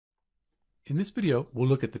In this video, we'll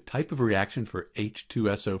look at the type of reaction for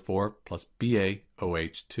H2SO4 plus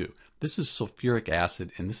BaOH2. This is sulfuric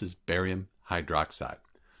acid and this is barium hydroxide.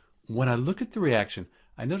 When I look at the reaction,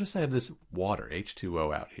 I notice I have this water,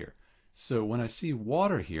 H2O, out here. So when I see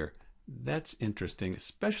water here, that's interesting,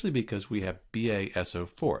 especially because we have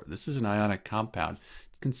BaSO4. This is an ionic compound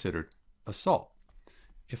considered a salt.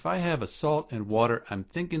 If I have a salt and water, I'm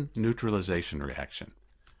thinking neutralization reaction.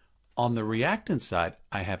 On the reactant side,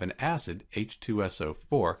 I have an acid,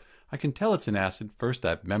 H2SO4. I can tell it's an acid. First,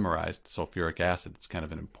 I've memorized sulfuric acid. It's kind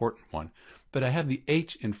of an important one. But I have the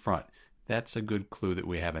H in front. That's a good clue that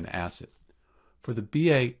we have an acid. For the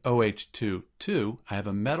BaOH2, I have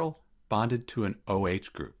a metal bonded to an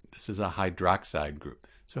OH group. This is a hydroxide group.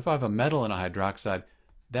 So if I have a metal and a hydroxide,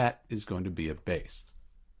 that is going to be a base.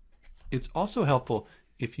 It's also helpful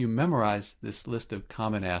if you memorize this list of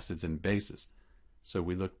common acids and bases. So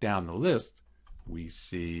we look down the list, we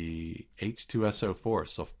see H2SO4,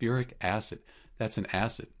 sulfuric acid. That's an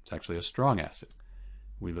acid. It's actually a strong acid.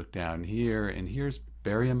 We look down here, and here's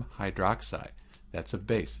barium hydroxide. That's a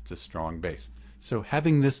base. It's a strong base. So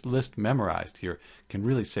having this list memorized here can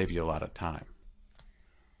really save you a lot of time.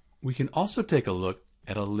 We can also take a look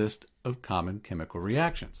at a list of common chemical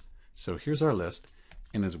reactions. So here's our list,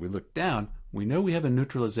 and as we look down, we know we have a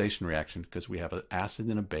neutralization reaction because we have an acid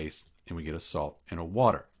and a base, and we get a salt and a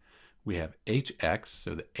water. We have HX,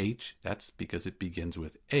 so the H, that's because it begins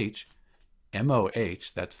with H.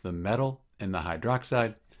 MOH, that's the metal and the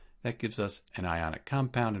hydroxide. That gives us an ionic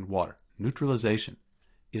compound and water. Neutralization.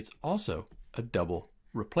 It's also a double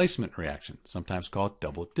replacement reaction, sometimes called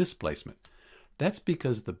double displacement. That's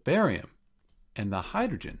because the barium and the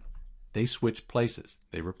hydrogen, they switch places.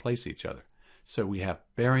 They replace each other. So we have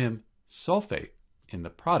barium sulfate in the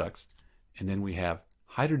products, and then we have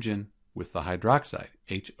hydrogen with the hydroxide,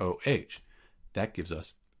 HOH. That gives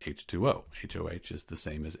us H2O. HOH is the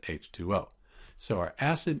same as H2O. So our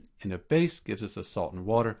acid and a base gives us a salt and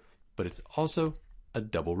water, but it's also a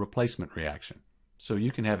double replacement reaction. So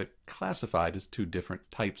you can have it classified as two different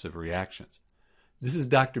types of reactions. This is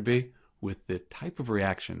Dr. B with the type of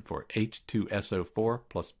reaction for H2SO4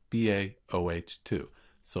 plus BaOH2,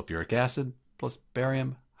 sulfuric acid plus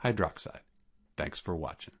barium hydroxide. Thanks for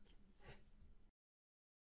watching.